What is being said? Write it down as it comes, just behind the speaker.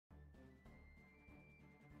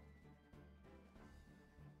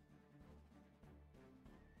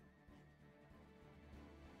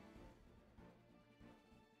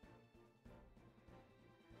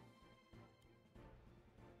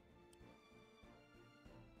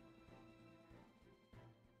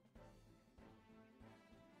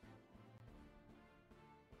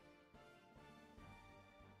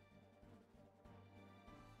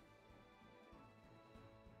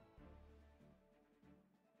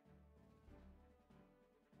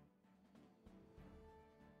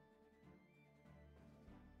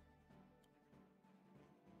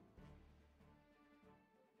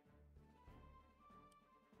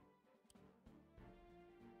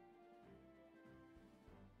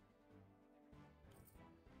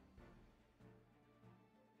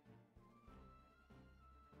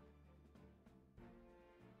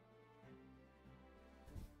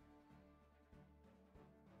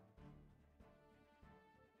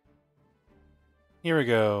Here we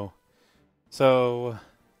go. So,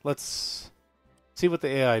 let's see what the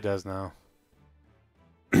AI does now.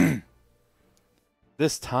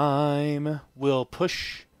 This time, we'll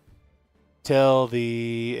push till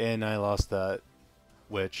the... And I lost that,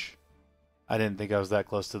 which I didn't think I was that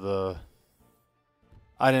close to the...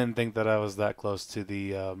 I didn't think that I was that close to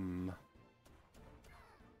the,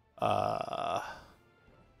 Oh,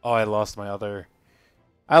 I lost my other...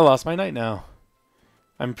 I lost my knight now.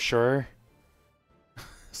 I'm sure.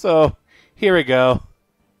 So, here we go.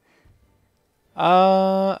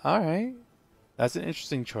 Alright. That's an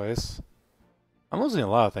interesting choice. I'm losing a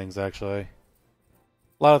lot of things, actually.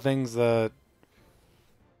 A lot of things that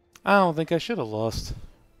I don't think I should have lost.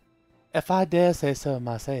 If I dare say so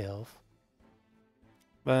myself.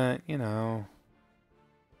 But, you know,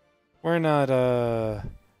 we're not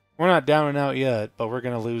down and out yet, but we're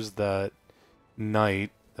gonna lose that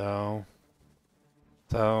knight, though.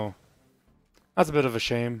 So, that's a bit of a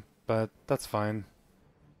shame, but that's fine.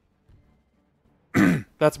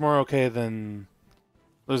 That's more okay than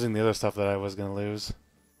losing the other stuff that I was gonna lose.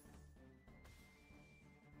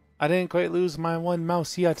 I didn't quite lose my one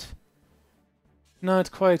mouse yet.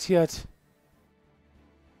 Not quite yet.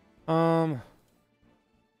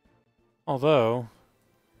 Although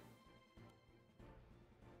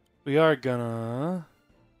we are gonna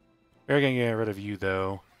get rid of you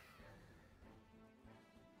though.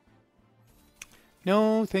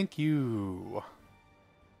 No, thank you.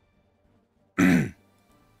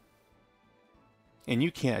 And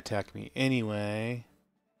you can't attack me anyway.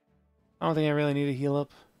 I don't think I really need to heal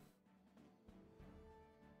up.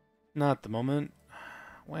 Not at the moment.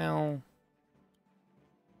 Well,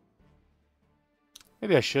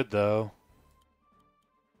 maybe I should though.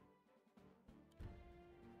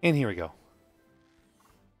 And here we go.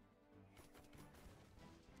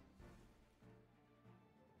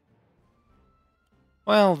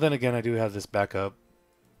 Well, then again, I do have this backup.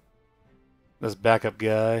 This backup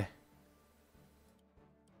guy.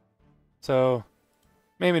 So,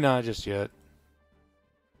 maybe not just yet.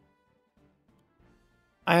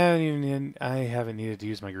 I haven't needed to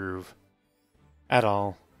use my groove. At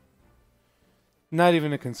all. Not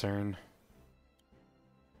even a concern.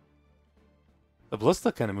 The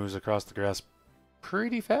ballista kind of moves across the grass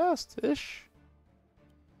pretty fast-ish.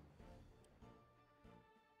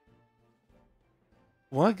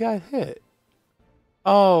 What got hit?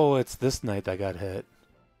 Oh, it's this knight that got hit.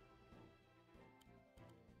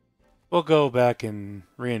 We'll go back and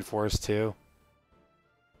reinforce too.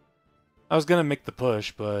 I was gonna make the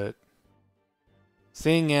push, but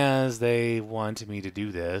seeing as they want me to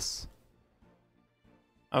do this,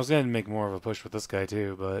 I was gonna make more of a push with this guy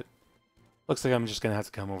too, but looks like I'm just gonna have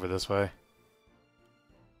to come over this way.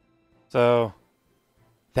 So,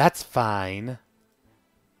 that's fine.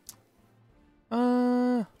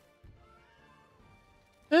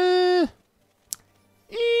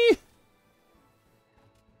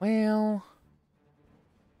 Well,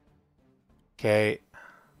 okay.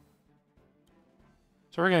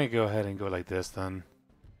 So we're gonna go ahead and go like this then.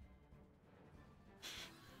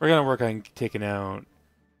 We're gonna work on taking out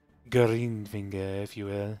Greenfinger, if you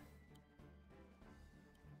will.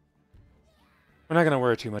 We're not gonna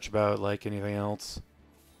worry too much about like anything else,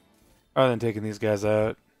 other than taking these guys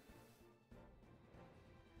out.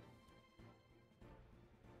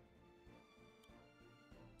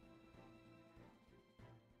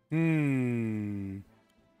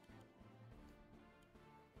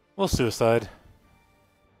 We'll suicide.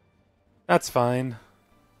 That's fine.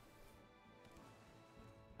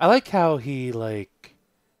 I like how he, like,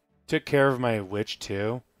 took care of my witch,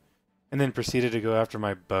 too, and then proceeded to go after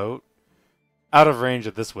my boat, out of range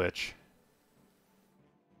of this witch.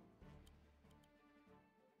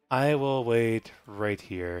 I will wait right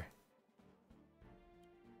here.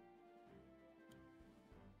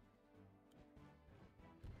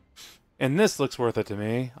 And this looks worth it to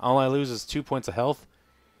me. All I lose is 2 points of health,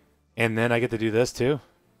 and then I get to do this, too.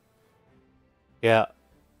 Yeah.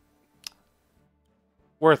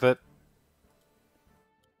 Worth it.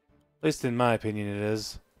 At least in my opinion it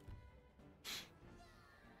is.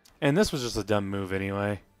 And this was just a dumb move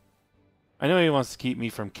anyway. I know he wants to keep me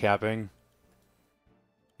from capping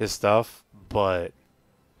his stuff, but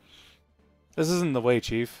this isn't the way,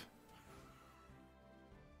 Chief.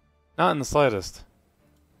 Not in the slightest.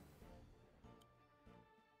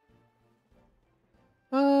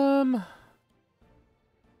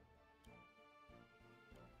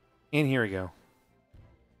 And here we go.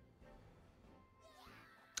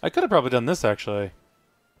 I could have probably done this, actually.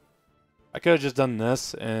 I could have just done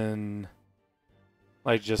this and,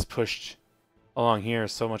 like, just pushed along here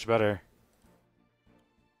so much better.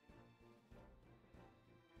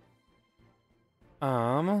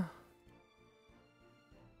 Um...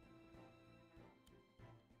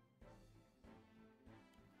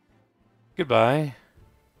 Goodbye.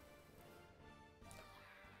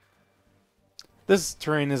 This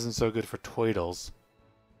terrain isn't so good for Twiddles.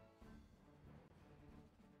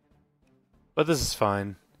 But this is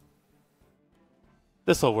fine.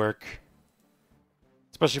 This'll work.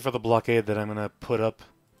 Especially for the blockade that I'm gonna put up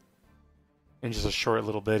in just a short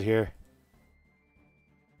little bit here.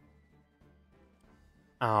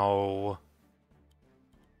 Ow.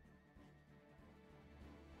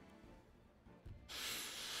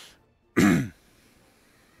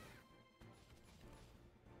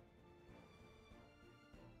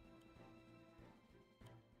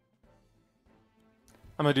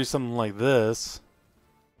 I'm gonna do something like this.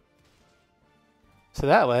 So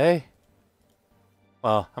that way...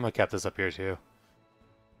 Well, I'm gonna cap this up here too.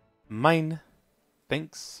 Mine.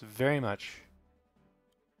 Thanks very much.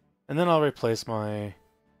 And then I'll replace my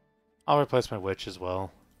witch as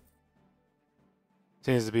well.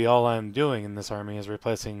 Seems to be all I'm doing in this army is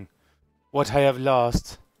replacing what I have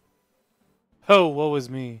lost. Oh, woe is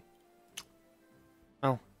me.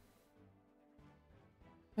 Well.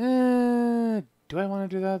 Do I want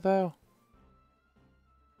to do that though?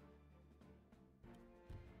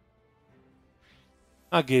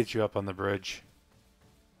 I'll get you up on the bridge.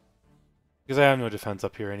 Because I have no defense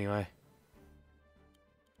up here anyway.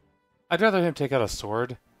 I'd rather him take out a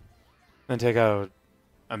sword than take out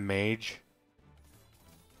a mage.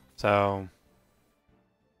 So...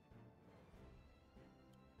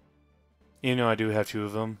 You know I do have two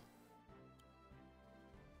of them.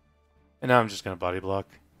 And now I'm just going to body block.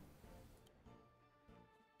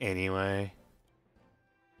 Anyway.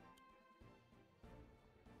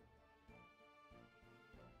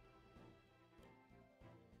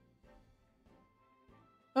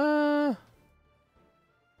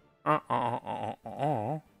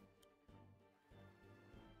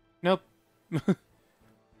 Nope.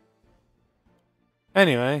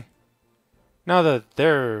 Anyway. Now that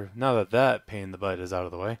that pain in the butt is out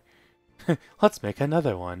of the way, let's make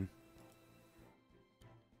another one.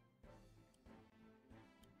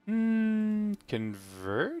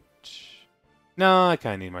 Convert? No, I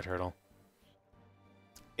kinda need my turtle.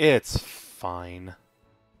 It's fine.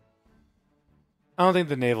 I don't think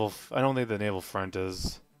the naval front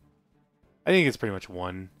is... I think it's pretty much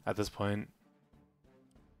one at this point.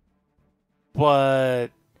 But...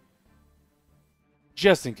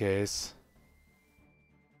 just in case...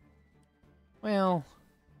 Well...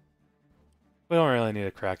 we don't really need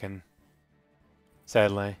a Kraken.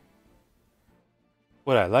 Sadly.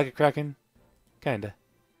 Would I like a Kraken? Kinda.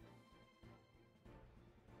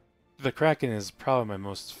 The Kraken is probably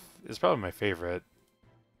my favorite.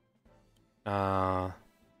 Out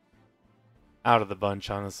of the bunch,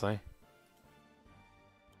 honestly.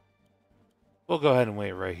 We'll go ahead and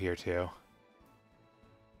wait right here too.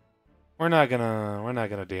 We're not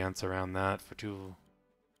gonna dance around that for too.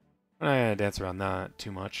 We're not gonna dance around that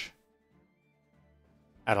too much.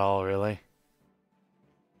 At all, really.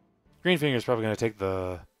 Greenfinger's probably gonna take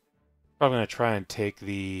the. Probably gonna try and take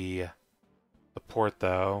the port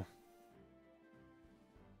though.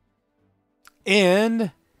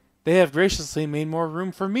 And they have graciously made more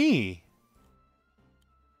room for me.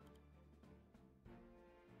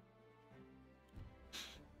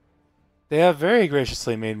 They have very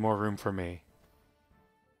graciously made more room for me.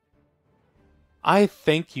 I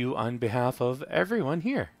thank you on behalf of everyone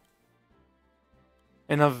here.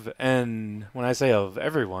 And when I say of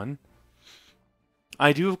everyone,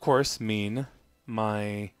 I do of course mean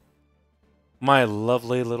my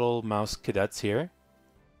lovely little mouse cadets here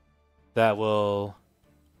that will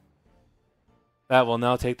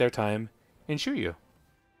now take their time and shoot you.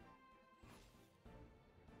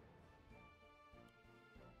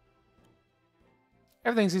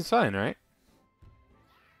 Everything seems fine, right?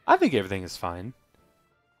 I think everything is fine.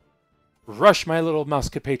 Rush, my little mouse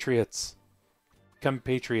compatriots.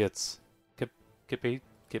 Compatriots.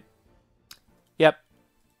 Yep.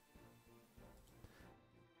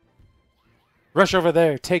 Rush over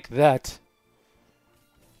there. Take that.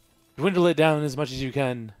 Dwindle it down as much as you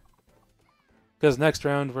can. Because next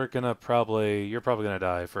round you're probably gonna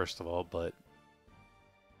die first of all, but...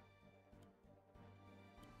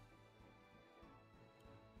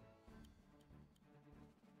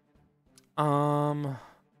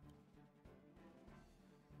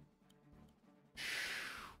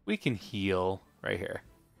 We can heal right here.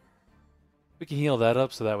 We can heal that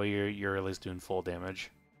up so that way you're at least doing full damage.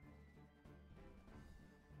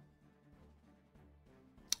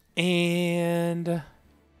 And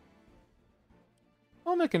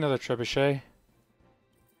I'll make another trebuchet.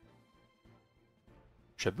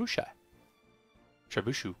 Trebusha.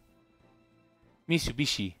 Trebushu.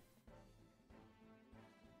 Mitsubishi.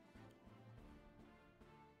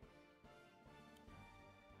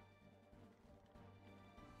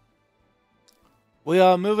 We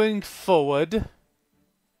are moving forward.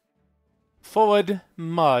 Forward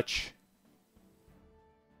much.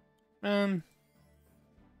 And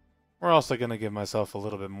we're also going to give myself a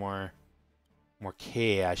little bit more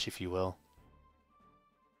cash, if you will.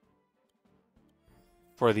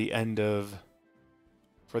 For the end of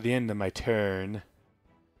my turn.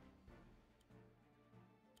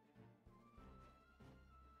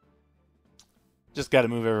 Just got to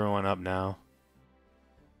move everyone up now.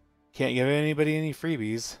 Can't give anybody any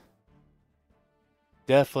freebies.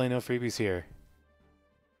 Definitely no freebies here.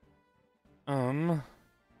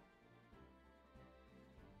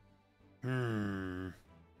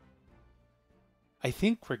 I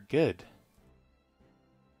think we're good.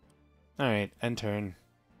 Alright, end turn.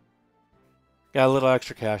 Got a little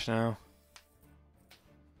extra cash now.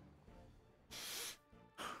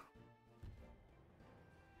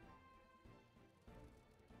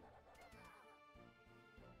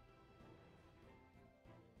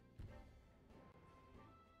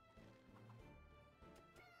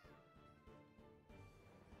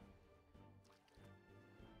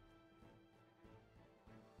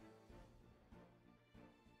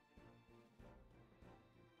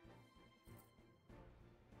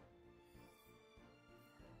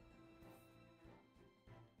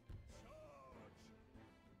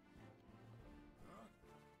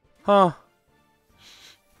 Huh.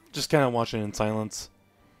 Just kind of watching in silence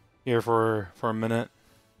here for a minute.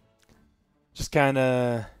 Just kind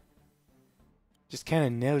of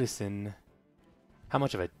noticing how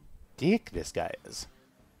much of a dick this guy is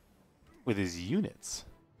with his units.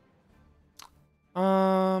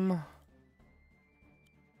 Mostly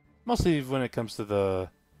when it comes to this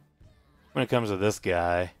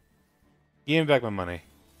guy. Give me back my money.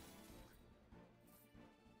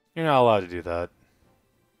 You're not allowed to do that.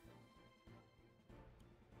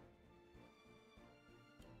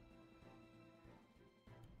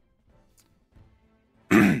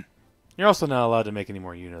 You're also not allowed to make any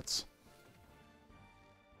more units.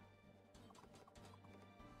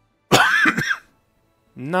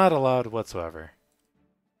 Not allowed whatsoever.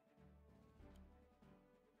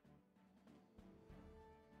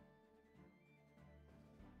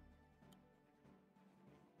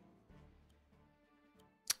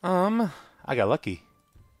 I got lucky.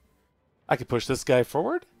 I could push this guy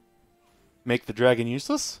forward, make the dragon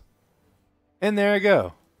useless, and there I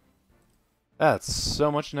go. That's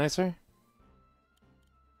so much nicer.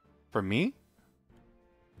 For me?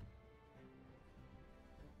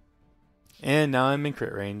 And now I'm in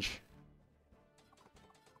crit range.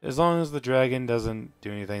 As long as the dragon doesn't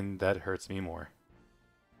do anything that hurts me more.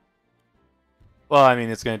 Well, I mean,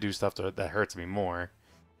 it's going to do stuff that hurts me more.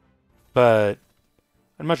 But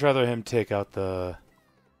I'd much rather him take out the...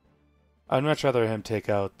 not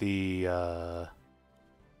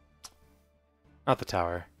the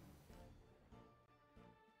tower.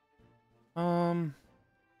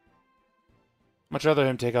 Much rather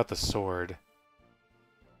him take out the sword.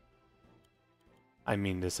 I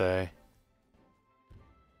mean to say.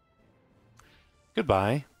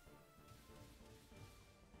 Goodbye.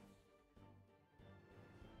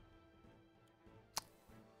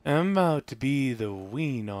 I'm about to be the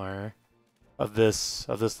winner of this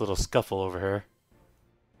little scuffle over here.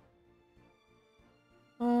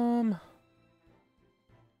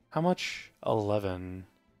 How much? 11.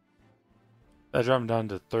 That dropped down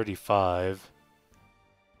to 35.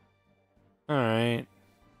 Alright.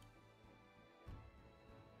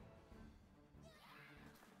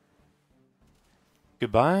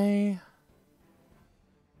 Goodbye.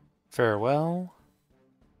 Farewell.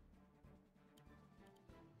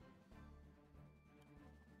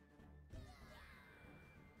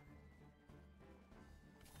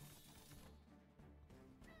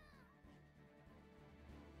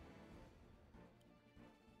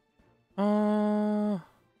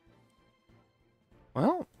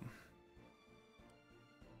 Well,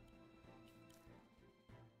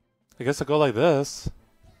 I guess I'll go like this.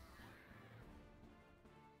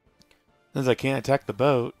 Since I can't attack the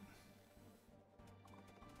boat.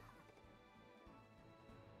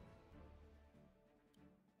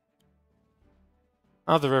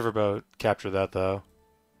 I'll have the riverboat capture that, though.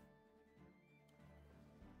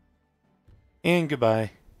 And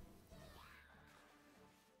goodbye.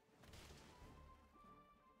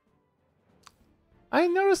 I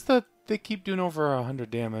noticed that they keep doing over 100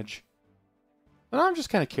 damage. And I'm just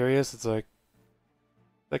kind of curious. It's like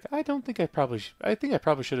I don't think I probably... I think I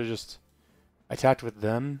probably should have just... attacked with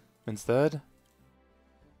them instead.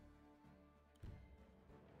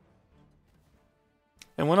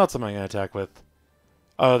 And what else am I going to attack with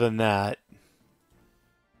other than that?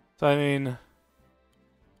 So, I mean,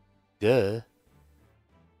 duh.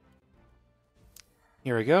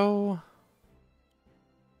 Here we go.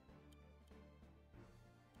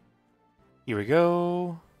 Here we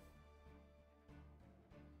go.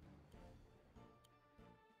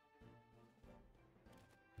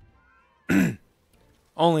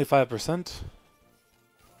 Only 5%.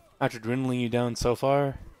 After dwindling you down so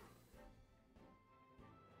far.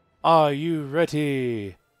 Are you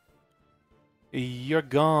ready? You're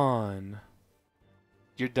gone.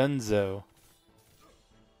 You're donezo.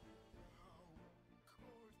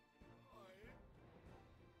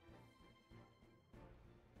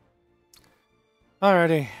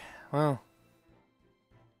 Alrighty. Well,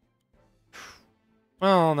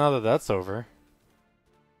 now that that's over,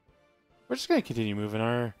 we're just gonna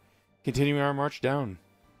continue our march down,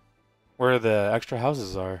 where the extra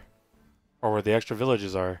houses are, or where the extra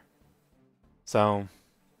villages are. So,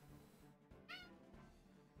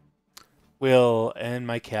 and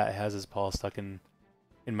my cat has his paw stuck in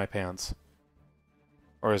my pants,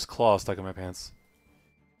 or his claw stuck in my pants.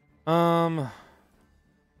 Oh,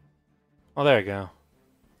 there you go.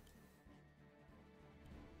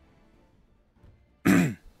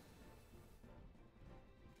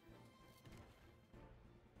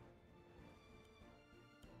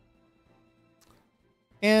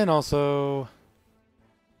 And also,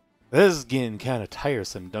 this is getting kind of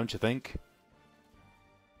tiresome, don't you think?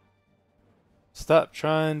 Stop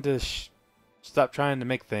trying to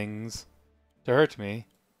make things to hurt me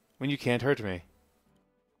when you can't hurt me.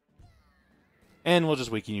 And we'll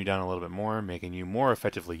just weaken you down a little bit more, making you more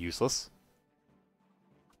effectively useless.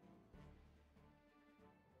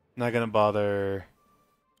 Not gonna bother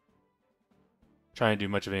trying to do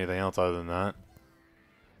much of anything else other than that.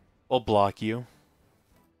 We'll block you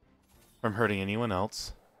from hurting anyone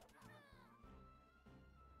else.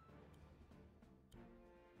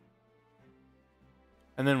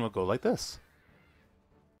 And then we'll go like this.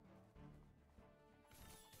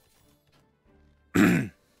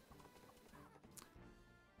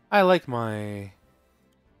 I like my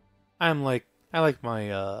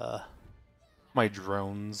my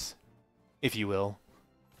drones, if you will.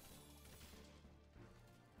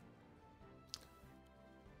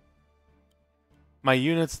 My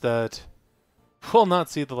units that will not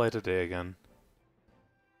see the light of day again.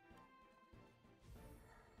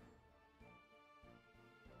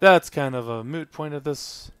 That's kind of a moot point at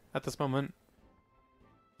this moment.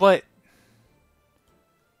 But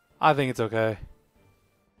I think it's okay.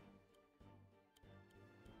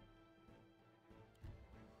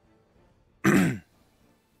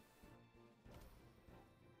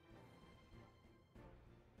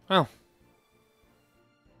 Well,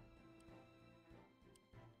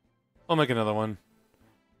 I'll make another one.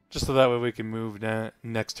 Just so that way we can move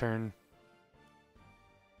next turn.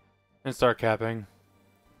 And start capping.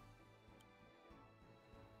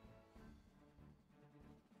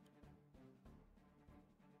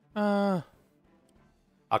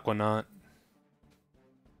 Aquanaut.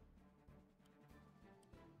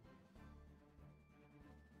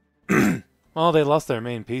 Well, they lost their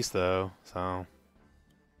main piece though, so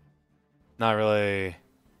not really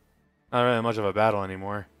much of a battle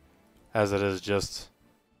anymore, as it is just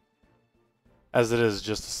a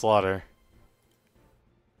slaughter.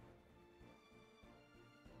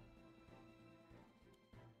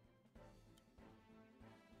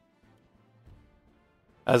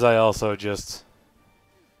 As I also just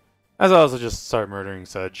start murdering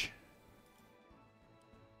Sedge.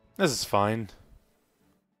 This is fine.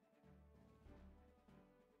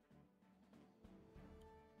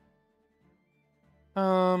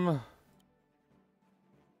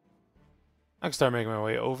 I can start making my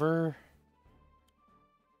way over.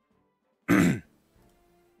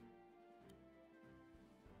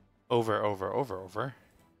 over.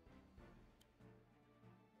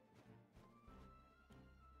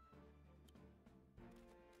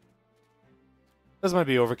 This might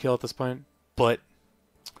be overkill at this point, but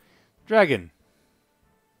Dragon.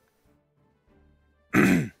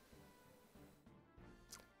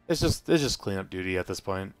 It's just cleanup duty at this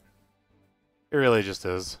point. It really just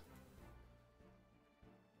is.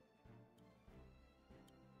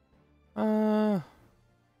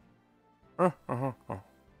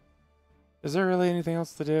 Is there really anything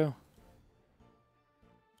else to do?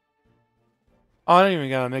 Oh, I don't even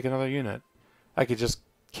gotta make another unit. I could just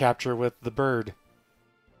capture with the bird.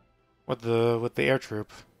 With the air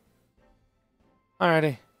troop.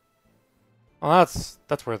 Alrighty. Well, that's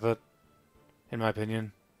worth it. in my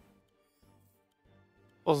opinion.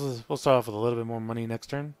 We'll start off with a little bit more money next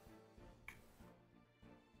turn.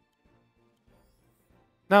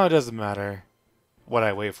 Now it doesn't matter what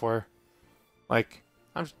I wait for. Like,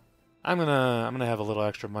 I'm gonna have a little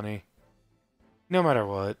extra money, no matter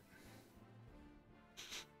what.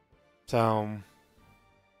 So,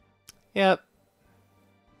 yep.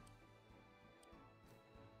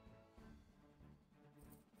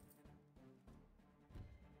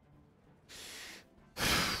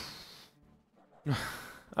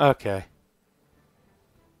 Okay.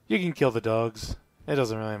 You can kill the dogs. It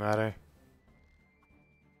doesn't really matter.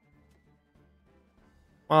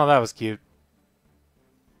 Well, that was cute.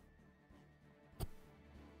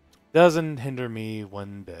 Doesn't hinder me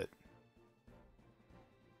one bit.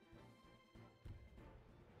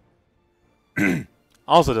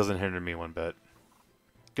 Also doesn't hinder me one bit.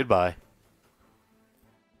 Goodbye.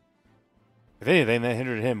 If anything, that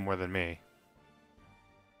hindered him more than me.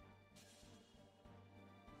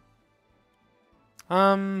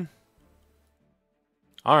 Alright.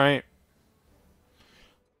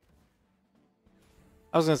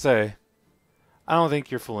 I was gonna say, I don't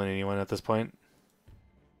think you're fooling anyone at this point.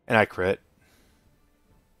 And I crit.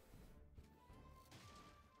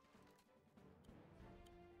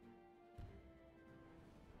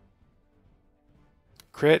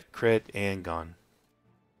 Crit, crit, and gone.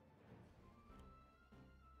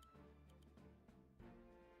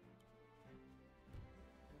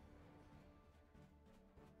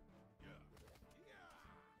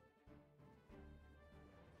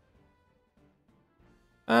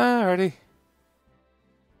 Alrighty.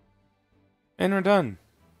 And we're done.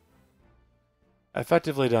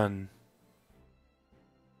 Effectively done.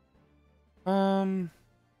 The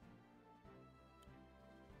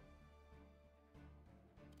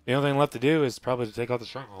only thing left to do is probably to take out the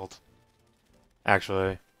stronghold.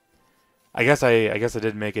 Actually, I guess I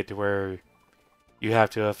did make it to where you have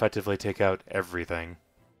to effectively take out everything,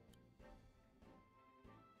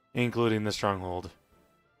 including the stronghold.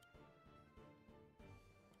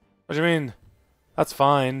 What do you mean? That's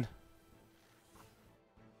fine.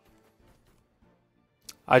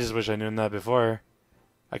 I just wish I knew that before.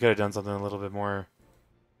 I could have done something a little bit more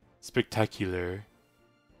spectacular.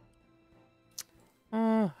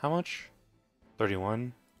 How much?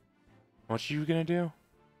 31. How much are you gonna do?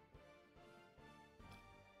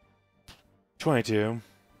 22.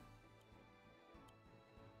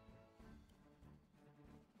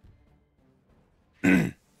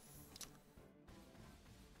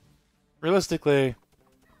 Realistically,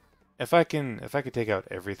 if I could take out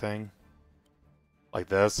everything like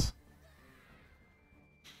this,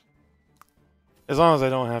 as long as I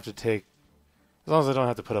don't have to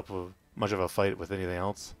put up with much of a fight with anything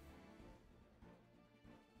else.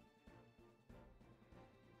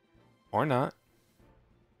 Or not.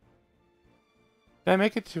 Did I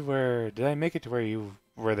make it to where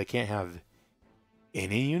where they can't have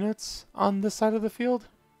any units on this side of the field?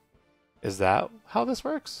 Is that how this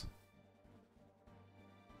works?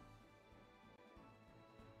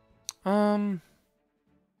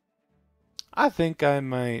 I think I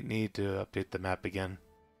might need to update the map again.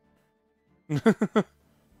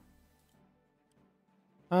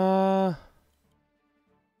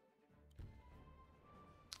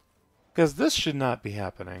 Because this should not be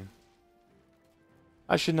happening.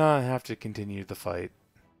 I should not have to continue the fight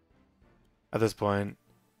at this point.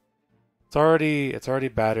 It's already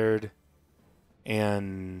battered,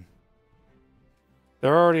 and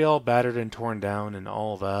they're already all battered and torn down and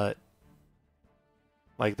all that.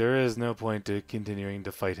 Like, there is no point to continuing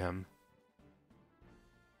to fight him.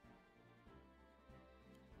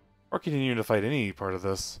 Or continuing to fight any part of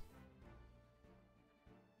this.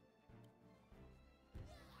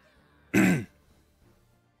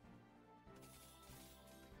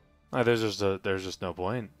 There's just no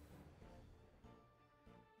point.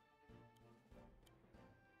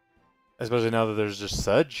 Especially now that there's just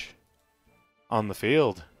Sedge on the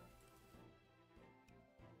field.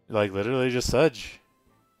 Like, literally just Sedge.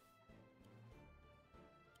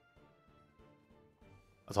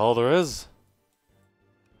 That's all there is.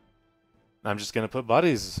 I'm just gonna put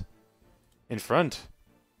bodies in front.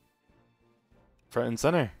 Front and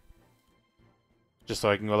center. Just so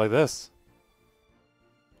I can go like this.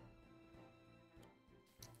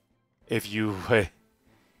 If you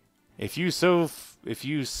so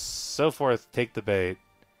forth take the bait,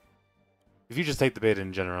 if you just take the bait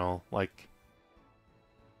in general, like,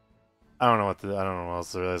 I don't know what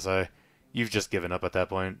else to really say. You've just given up at that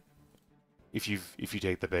point. If you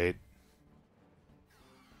take the bait.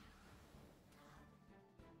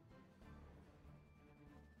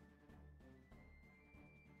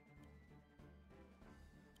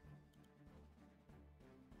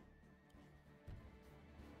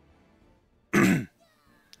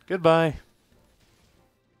 Goodbye.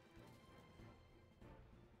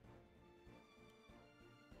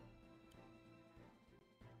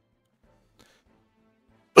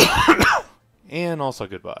 And also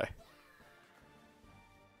goodbye.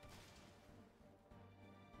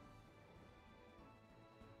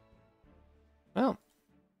 Well.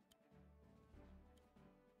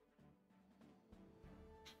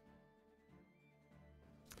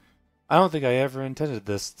 I don't think I ever intended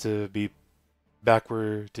this to be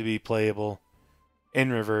backward, to be playable in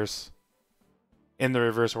reverse, in the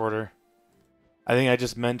reverse order. I think I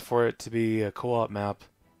just meant for it to be a co-op map.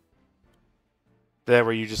 That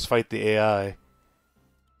where you just fight the AI.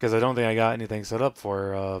 Because I don't think I got anything set up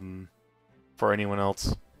for anyone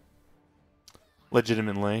else.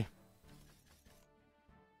 Legitimately.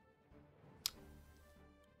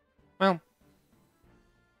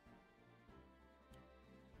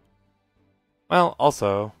 Well,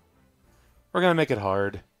 also, we're gonna make it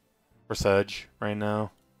hard for Sedge right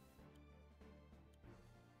now.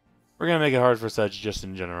 We're gonna make it hard for Sedge just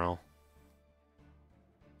in general.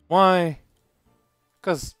 Why?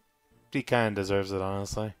 Because he kind of deserves it,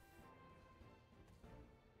 honestly.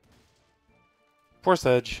 Poor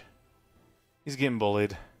Sedge. He's getting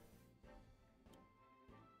bullied.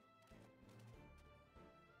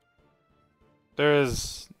 There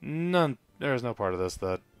is no part of this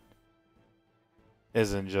that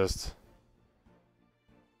isn't just...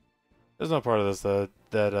 There's no part of this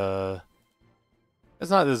that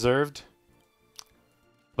it's not deserved,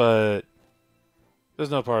 but there's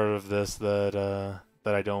no part of this that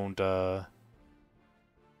I don't or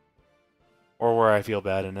where I feel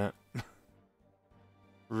bad in it.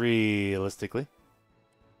 Realistically.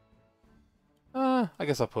 I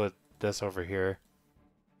guess I'll put this over here.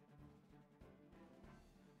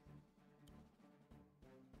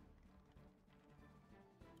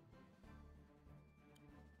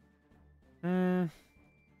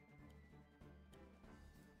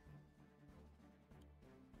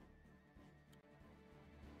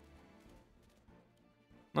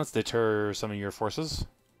 Let's deter some of your forces.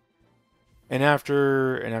 And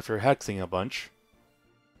after hexing a bunch,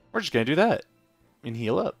 we're just gonna do that. And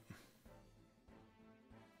heal up.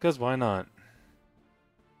 Because why not?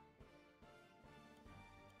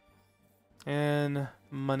 And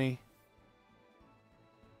money.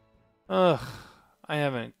 Ugh. I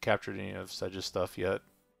haven't captured any of Sedge's stuff yet.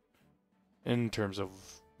 In terms of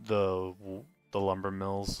the lumber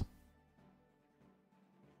mills.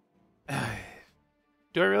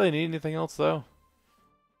 Do I really need anything else, though?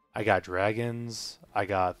 I got dragons. I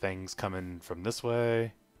got things coming from this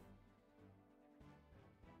way.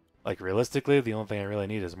 Like, realistically, the only thing I really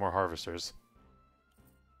need is more harvesters.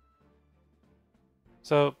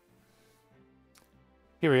 So,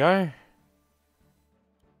 here we are.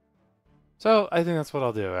 So, I think that's what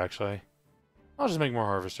I'll do, actually. I'll just make more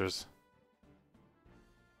harvesters.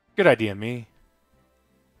 Good idea, me.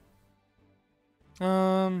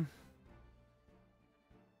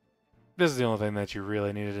 This is the only thing that you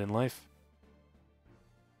really needed in life.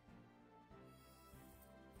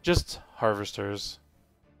 Just harvesters.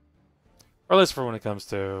 Or at least for when it comes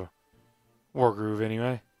to Wargroove,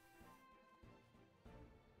 anyway.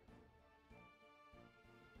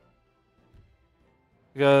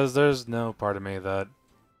 Because there's no part of me that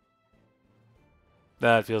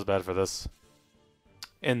feels bad for this.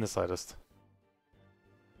 In the slightest.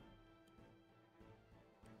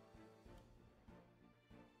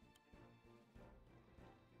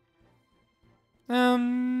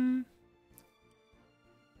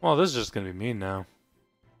 Well, this is just gonna be mean now.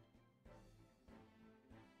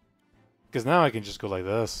 Because now I can just go like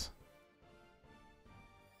this.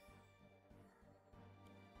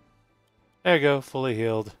 There you go, fully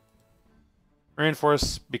healed.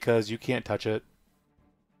 Reinforce because you can't touch it.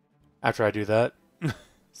 After I do that.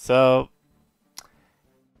 So,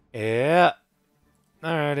 yeah.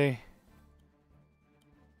 Alrighty.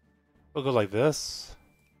 We'll go like this.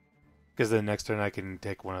 Because then next turn I can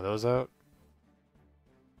take one of those out.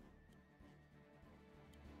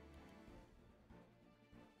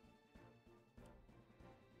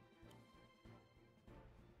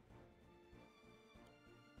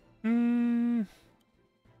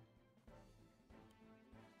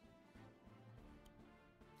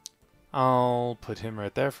 I'll put him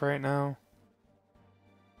right there for right now.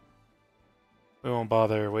 We won't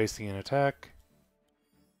bother wasting an attack.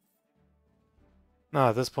 Not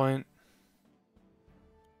at this point.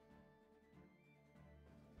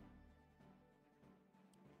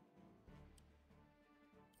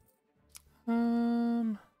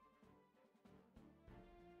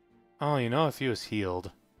 Oh, you know, if he was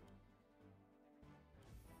healed.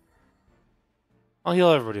 I'll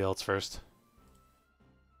heal everybody else first.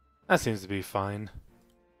 That seems to be fine.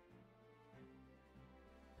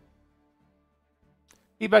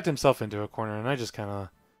 He backed himself into a corner, and I just kind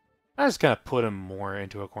of put him more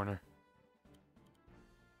into a corner.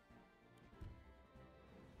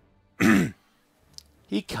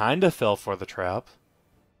 He kind of fell for the trap.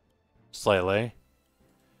 Slightly.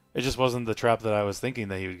 It just wasn't the trap that I was thinking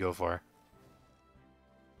that he would go for.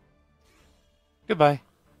 Goodbye.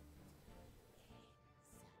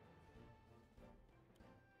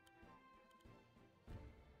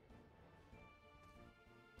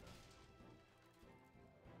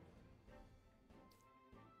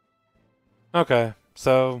 Okay,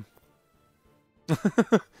 so...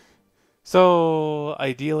 so,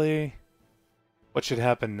 ideally, what should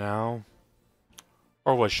happen now,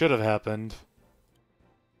 or what should have happened,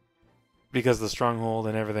 because the stronghold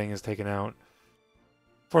and everything is taken out,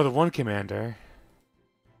 for the one commander,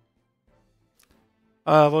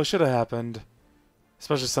 what should have happened,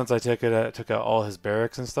 especially since I took out all his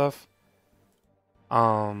barracks and stuff,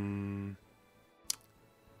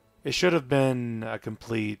 it should have been a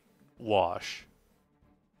complete wash.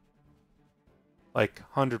 Like,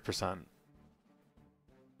 100%.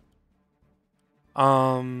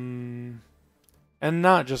 And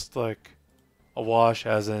not just, like, a wash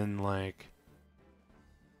as in, like...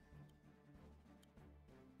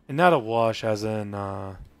 And not a wash as in,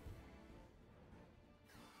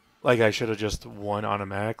 like I should have just won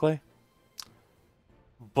automatically.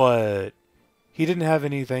 But he didn't have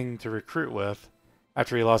anything to recruit with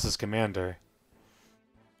after he lost his commander.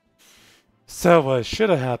 So what should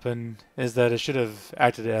have happened is that it should have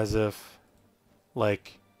acted as if,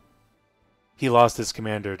 like, he lost his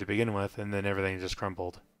commander to begin with, and then everything just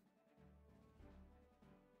crumbled.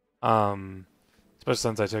 Especially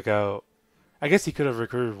since I took out... I guess he could have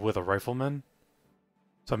recruited with a rifleman.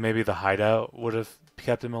 So maybe the hideout would have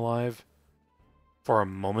kept him alive for a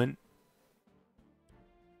moment.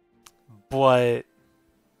 But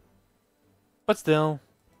still,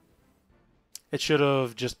 it should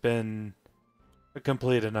have just been a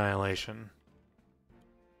complete annihilation.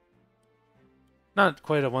 Not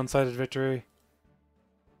quite a one-sided victory.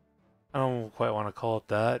 I don't quite want to call it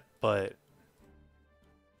that, but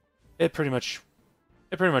it pretty much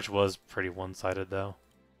was pretty one-sided though.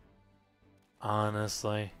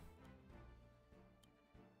 Honestly.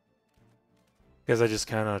 Because I just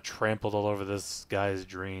kind of trampled all over this guy's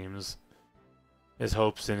dreams. His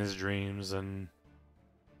hopes and his dreams and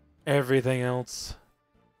everything else.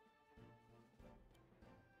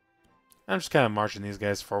 I'm just kind of marching these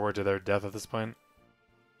guys forward to their death at this point.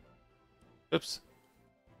 Oops.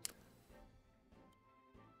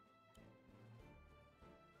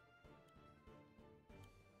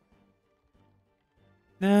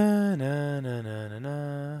 Na na na na na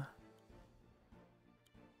na.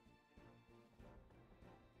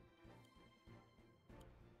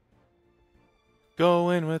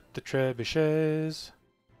 Go in with the trebuchets.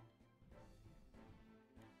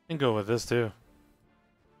 And go with this too.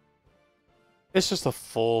 It's just a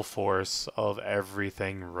full force of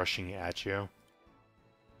everything rushing at you.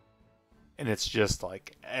 And it's just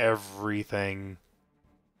like everything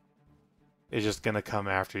is just gonna come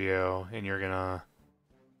after you, and you're gonna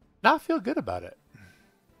not feel good about it.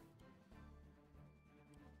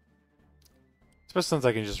 Especially since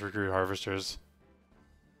I can just recruit harvesters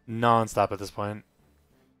non-stop at this point.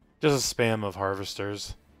 Just a spam of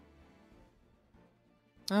harvesters.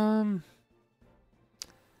 Kind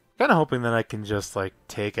of hoping that I can just like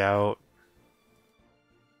take out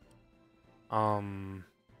I'm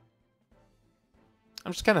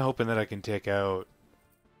just kind of hoping that I can take out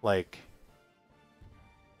like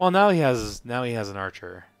well now he has an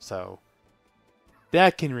archer, so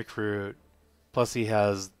that can recruit, plus he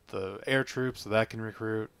has the air troops, so that can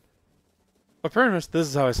recruit. But pretty much this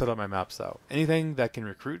is how I set up my maps though. Anything that can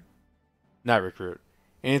recruit, not recruit.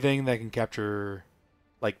 Anything that can capture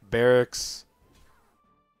like barracks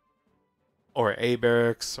or a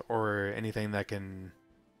barracks or anything that can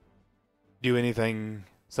do anything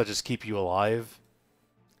such as keep you alive.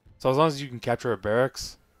 So as long as you can capture a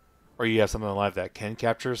barracks or you have something alive that can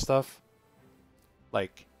capture stuff,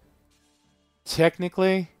 like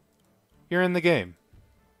technically you're in the game.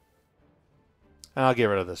 And I'll get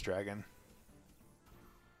rid of this dragon.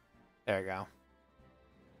 There you go.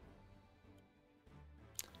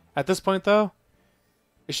 At this point though,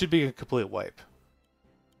 it should be a complete wipe.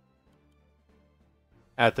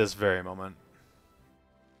 At this very moment.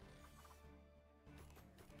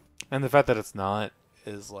 And the fact that it's not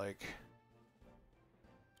is like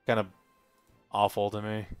kind of awful to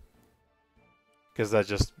me. Because that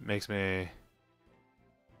just makes me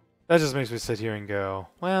That just makes me sit here and go,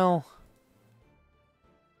 well...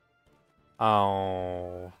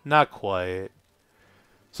 Oh, not quite.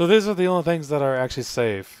 So these are the only things that are actually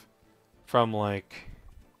safe from, like,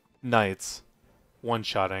 knights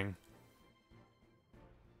one-shotting.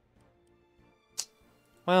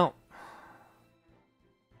 Well...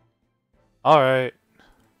 Alright.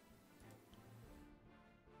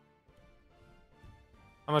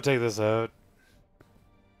 I'm gonna take this out.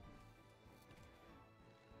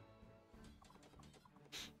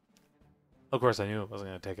 Of course, I knew it wasn't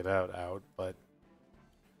gonna take it out, but...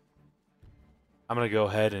 I'm gonna go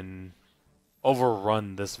ahead and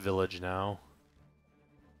overrun this village now.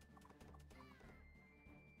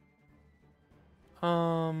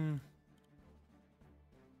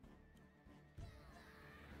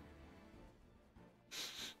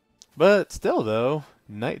 But still, though,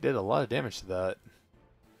 Knight did a lot of damage to that.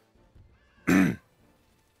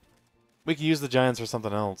 We could use the giants for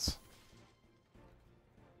something else.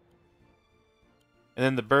 And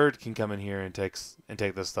then the bird can come in here and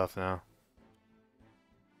take this stuff now.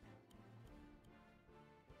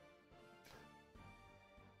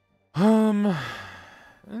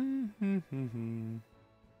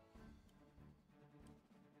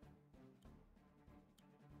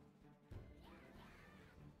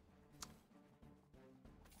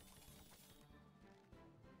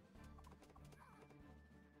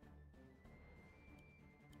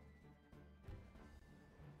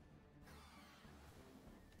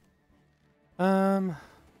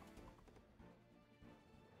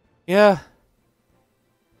 Yeah.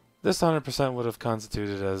 This 100% would have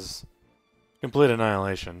constituted as complete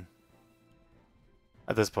annihilation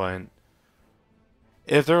at this point.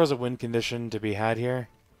 If there was a win condition to be had here,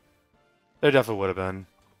 there definitely would have been.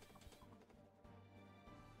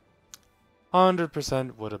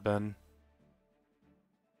 100% would have been.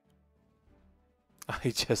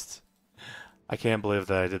 I can't believe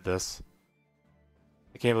that I did this.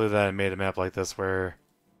 I can't believe that I made a map like this where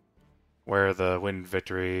the win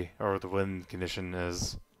victory or the win condition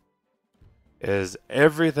is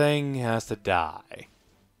everything has to die.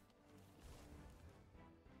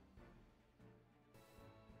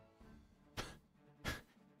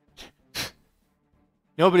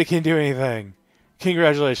 Nobody can do anything.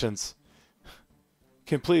 Congratulations.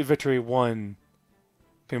 Complete victory won.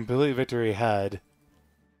 Complete victory had.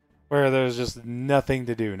 Where there's just nothing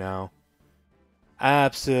to do now.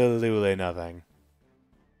 Absolutely nothing.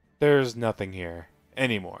 There's nothing here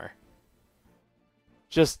anymore.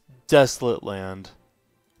 Just desolate land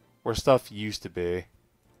where stuff used to be.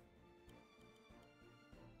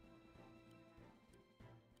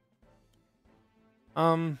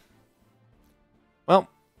 Well.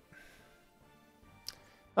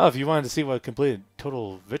 Oh, if you wanted to see what completed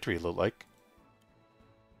total victory looked like,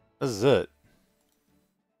 this is it.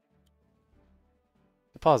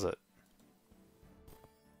 Deposit.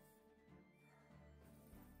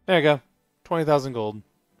 There you go. 20,000 gold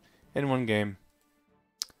in one game.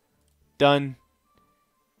 Done.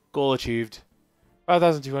 Goal achieved.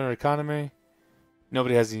 5,200 economy.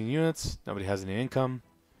 Nobody has any units. Nobody has any income.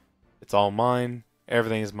 It's all mine.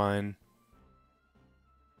 Everything is mine.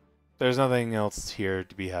 There's nothing else here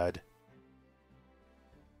to be had.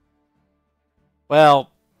 Well,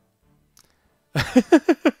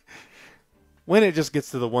 when it just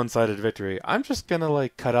gets to the one-sided victory, I'm just gonna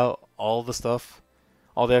like cut out all the stuff,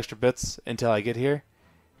 all the extra bits until I get here,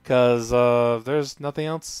 because there's nothing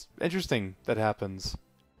else interesting that happens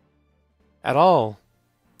at all,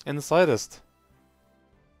 in the slightest.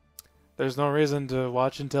 There's no reason to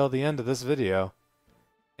watch until the end of this video,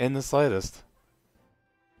 in the slightest.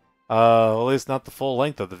 Well, at least not the full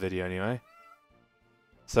length of the video anyway.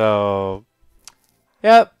 So,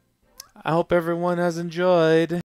 yep. I hope everyone has enjoyed.